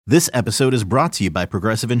This episode is brought to you by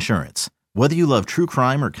Progressive Insurance. Whether you love true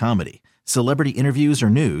crime or comedy, celebrity interviews or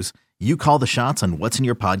news, you call the shots on what's in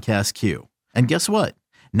your podcast queue. And guess what?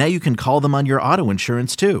 Now you can call them on your auto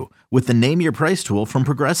insurance too with the Name Your Price tool from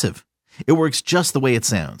Progressive. It works just the way it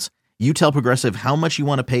sounds. You tell Progressive how much you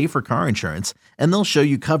want to pay for car insurance, and they'll show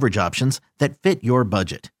you coverage options that fit your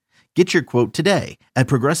budget. Get your quote today at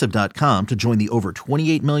Progressive.com to join the over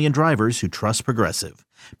 28 million drivers who trust Progressive.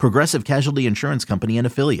 Progressive Casualty Insurance Company and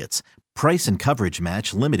Affiliates. Price and coverage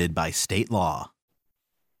match limited by state law.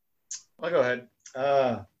 I'll go ahead.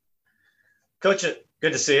 Coach,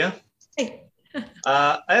 good to see you. Hey.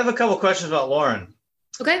 I have a couple questions about Lauren.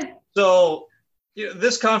 Okay. So,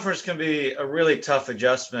 this conference can be a really tough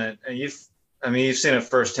adjustment, and you've seen it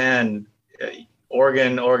firsthand.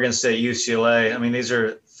 Oregon State, UCLA. I mean, these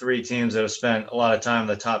are three teams that have spent a lot of time in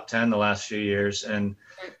the top 10 the last few years, and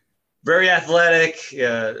very athletic,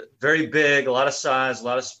 very big, a lot of size, a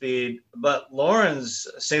lot of speed. But Lauren's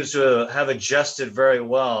seems to have adjusted very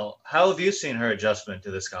well. How have you seen her adjustment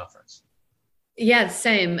to this conference? Yeah,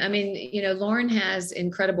 same. I mean, Lauren has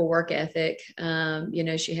incredible work ethic.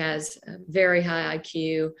 She has a very high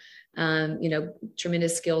IQ,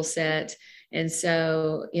 tremendous skill set. And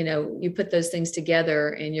so, you put those things together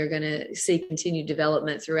and you're going to see continued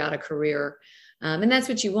development throughout a career. And that's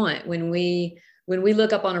what you want. When we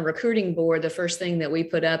look up on a recruiting board, the first thing that we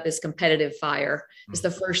put up is competitive fire. It's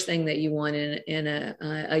the first thing that you want in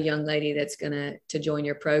a young lady that's going to join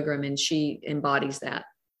your program. And she embodies that.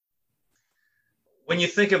 When you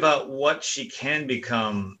think about what she can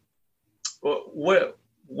become, what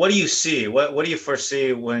do you see? What do you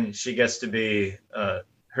foresee when she gets to be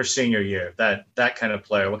her senior year, that kind of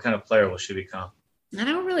player? What kind of player will she become? I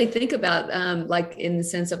don't really think about like in the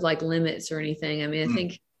sense of like limits or anything. I mean, I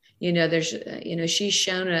think, there's, she's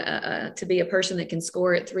shown to be a person that can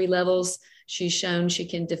score at three levels. She's shown she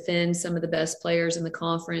can defend some of the best players in the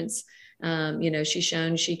conference. She's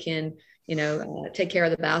shown she can, take care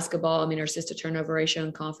of the basketball. I mean, her assist to turnover ratio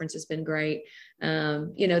in conference has been great.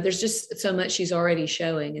 There's just so much she's already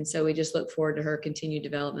showing. And so we just look forward to her continued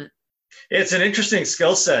development. It's an interesting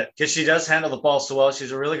skill set because she does handle the ball so well.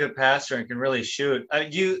 She's a really good passer and can really shoot. Do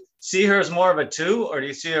you see her as more of a two, or do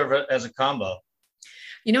you see her as a combo?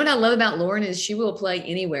 You know what I love about Lauren is she will play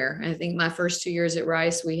anywhere. I think my first 2 years at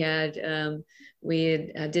Rice, we didn't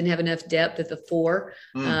have enough depth at the four.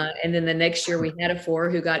 And then the next year we had a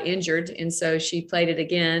four who got injured. And so she played it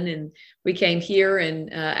again. And we came here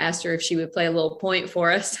and asked her if she would play a little point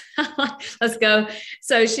for us. Let's go.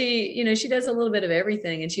 So she, she does a little bit of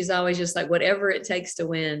everything. And she's always just like, whatever it takes to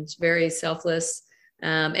win. She's very selfless.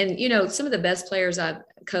 And some of the best players I've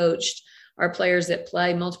coached are players that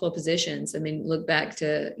play multiple positions. I mean, look back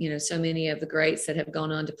to, so many of the greats that have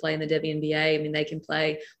gone on to play in the WNBA. I mean, they can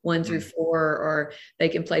play 1 through 4, or they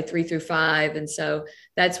can play 3 through 5. And so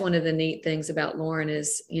that's one of the neat things about Lauren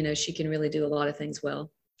is, she can really do a lot of things well.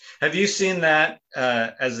 Have you seen that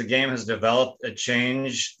as the game has developed, a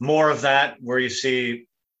change, more of that, where you see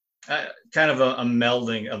kind of a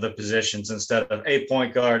melding of the positions instead of a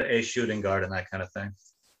point guard, a shooting guard, and that kind of thing?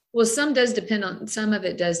 Well, some of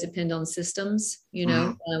it does depend on systems,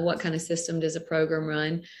 what kind of system does a program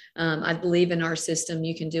run? I believe in our system,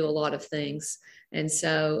 you can do a lot of things. And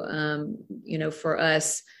so, for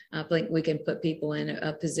us, I think we can put people in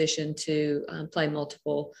a position to play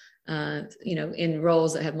multiple, in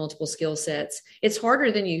roles that have multiple skill sets. It's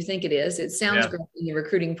harder than you think it is. It sounds great in the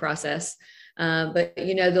recruiting process, but,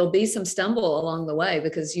 there'll be some stumble along the way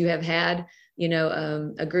because you have had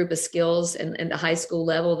a group of skills and the high school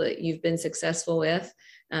level that you've been successful with.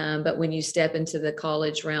 But when you step into the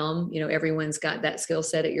college realm, everyone's got that skill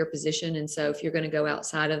set at your position. And so if you're going to go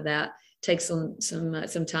outside of that, take some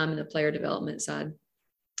time in the player development side.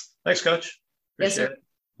 Thanks, Coach. Yes, sir.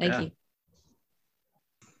 Thank you.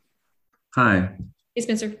 Hi. Hey,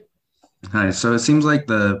 Spencer. Hi. So it seems like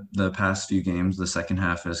the past few games, the second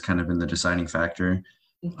half has kind of been the deciding factor.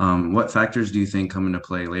 What factors do you think come into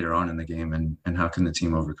play later on in the game, and how can the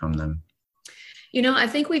team overcome them? I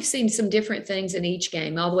think we've seen some different things in each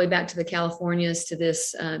game, all the way back to the Californias to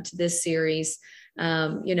this series.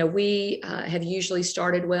 We have usually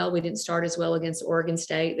started well. We didn't start as well against Oregon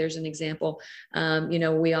State. There's an example.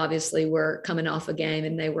 We obviously were coming off a game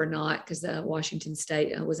and they were not, because Washington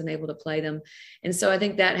State wasn't able to play them. And so I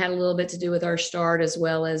think that had a little bit to do with our start, as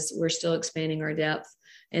well as we're still expanding our depth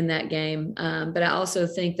in that game. But I also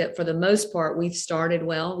think that for the most part, we've started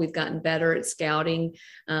well. We've gotten better at scouting,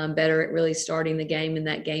 better at really starting the game in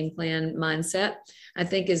that game plan mindset. I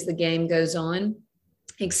think as the game goes on,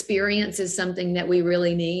 experience is something that we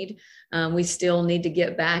really need. We still need to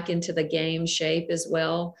get back into the game shape as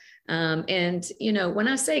well. And, when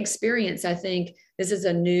I say experience, I think this is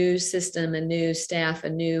a new system, a new staff, a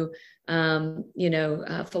new,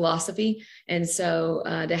 philosophy. And so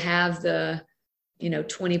to have the,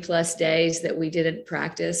 20 plus days that we didn't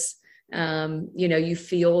practice, you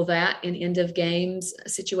feel that in end of games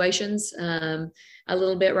situations a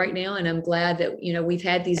little bit right now. And I'm glad that, we've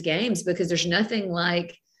had these games, because there's nothing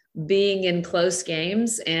like being in close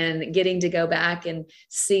games and getting to go back and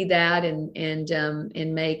see that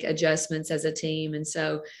and make adjustments as a team. And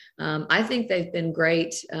so I think they've been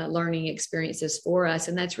great learning experiences for us.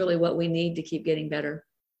 And that's really what we need to keep getting better.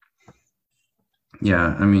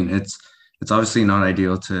 Yeah. I mean, it's obviously not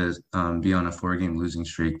ideal to be on a 4-game losing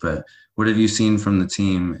streak, but what have you seen from the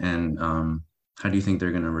team, and how do you think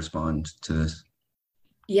they're going to respond to this?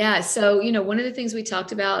 Yeah. So, one of the things we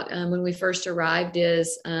talked about when we first arrived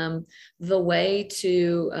is the way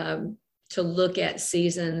to look at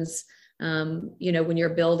seasons, when you're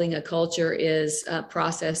building a culture, is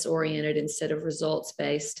process oriented instead of results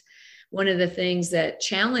based. One of the things that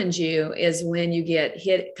challenge you is when you get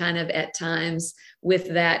hit kind of at times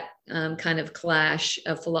with that kind of clash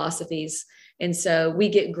of philosophies. And so we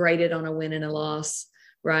get graded on a win and a loss.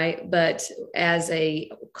 Right. But as a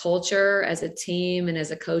culture, as a team, and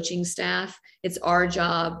as a coaching staff, it's our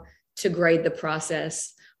job to grade the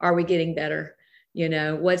process. Are we getting better?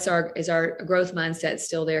 Is our growth mindset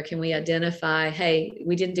still there? Can we identify, hey,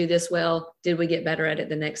 we didn't do this well. Did we get better at it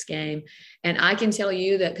the next game? And I can tell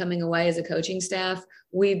you that coming away as a coaching staff,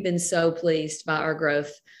 we've been so pleased by our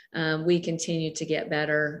growth. We continue to get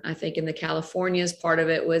better. I think in the Californias, part of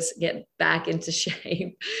it was get back into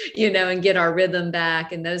shape, and get our rhythm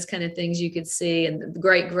back, and those kind of things you could see, and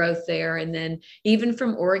great growth there. And then even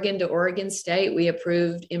from Oregon to Oregon State, we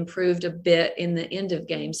improved a bit in the end of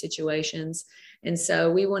game situations. And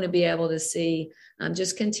so we want to be able to see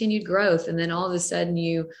just continued growth. And then all of a sudden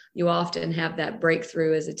you often have that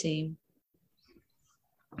breakthrough as a team.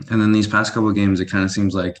 And then these past couple of games, it kind of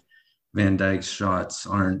seems like Van Dijk's shots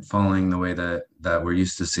aren't falling the way that we're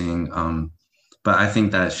used to seeing. But I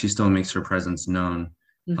think that she still makes her presence known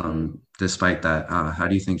despite that. How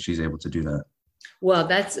do you think she's able to do that? Well,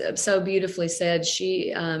 that's so beautifully said. She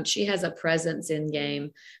has a presence in game.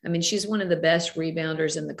 I mean, she's one of the best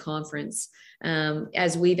rebounders in the conference.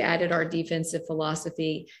 As we've added our defensive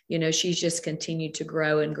philosophy, she's just continued to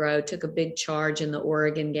grow and grow. Took a big charge in the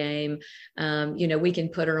Oregon game. We can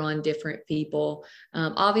put her on different people.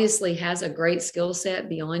 Obviously has a great skill set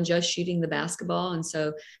beyond just shooting the basketball. And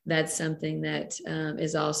so that's something that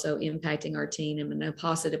is also impacting our team in a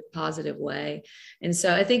positive way. And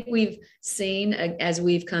so I think we've seen, as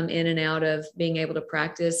we've come in and out of being able to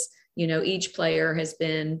practice, each player has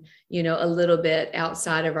been, a little bit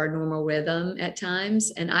outside of our normal rhythm at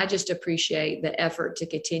times. And I just appreciate the effort to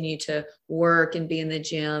continue to work and be in the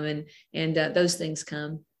gym, and those things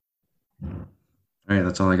come. All right.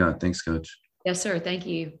 That's all I got. Thanks, Coach. Yes, sir. Thank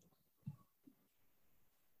you.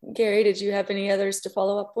 Gary, did you have any others to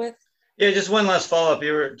follow up with? Yeah, just one last follow-up.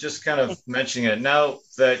 You were just kind of mentioning it. Now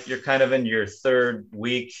that you're kind of in your third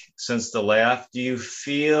week since the layoff, do you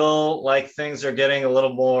feel like things are getting a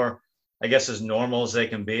little more, I guess, as normal as they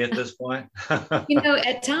can be at this point?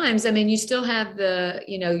 At times, I mean, you still have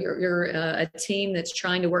you're a team that's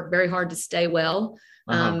trying to work very hard to stay well,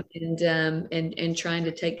 and trying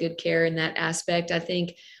to take good care in that aspect. I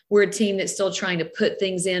think we're a team that's still trying to put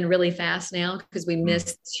things in really fast now, because we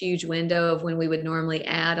missed this huge window of when we would normally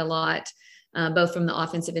add a lot, both from the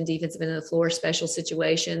offensive and defensive end of the floor, special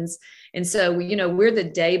situations. And so, we're the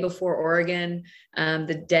day before Oregon,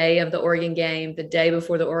 the day of the Oregon game, the day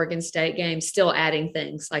before the Oregon State game, still adding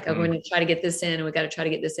things like, I'm going to try to get this in, and we got to try to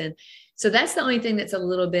get this in. So that's the only thing that's a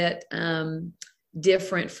little bit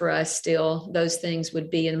different for us still. Those things would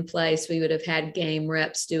be in place. We would have had game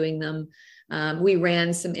reps doing them. We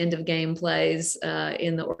ran some end of game plays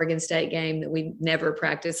in the Oregon State game that we never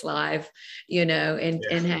practiced live, and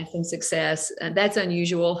had some success. That's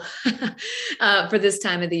unusual for this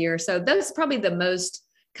time of the year. So that's probably the most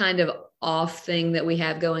kind of off thing that we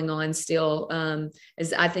have going on still,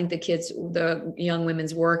 is I think the young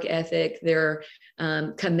women's work ethic, their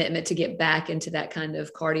commitment to get back into that kind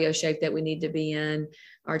of cardio shape that we need to be in.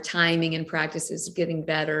 Our timing and practice is getting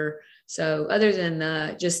better. So other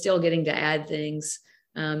than just still getting to add things,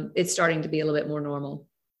 it's starting to be a little bit more normal.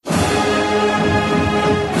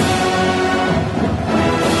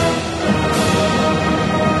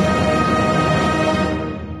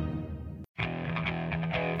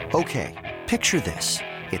 Okay, picture this.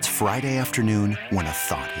 It's Friday afternoon when a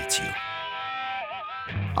thought hits you.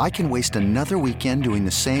 I can waste another weekend doing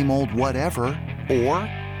the same old whatever, or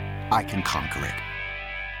I can conquer it.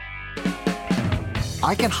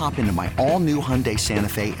 I can hop into my all-new Hyundai Santa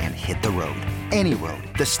Fe and hit the road. Any road.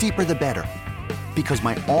 The steeper, the better. Because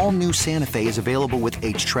my all-new Santa Fe is available with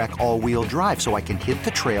H-Track all-wheel drive, so I can hit the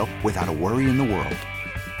trail without a worry in the world.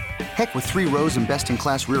 Heck, with 3 rows and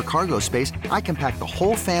best-in-class rear cargo space, I can pack the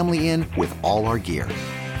whole family in with all our gear.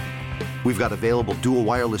 We've got available dual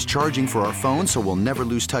wireless charging for our phones, so we'll never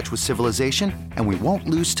lose touch with civilization, and we won't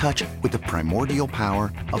lose touch with the primordial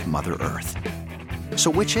power of Mother Earth. So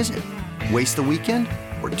which is it? Waste the weekend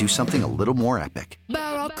or do something a little more epic?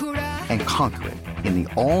 And conquer it in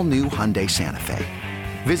the all-new Hyundai Santa Fe.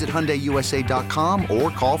 Visit HyundaiUSA.com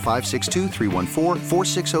or call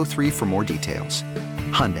 562-314-4603 for more details.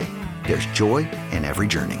 Hyundai, there's joy in every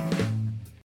journey.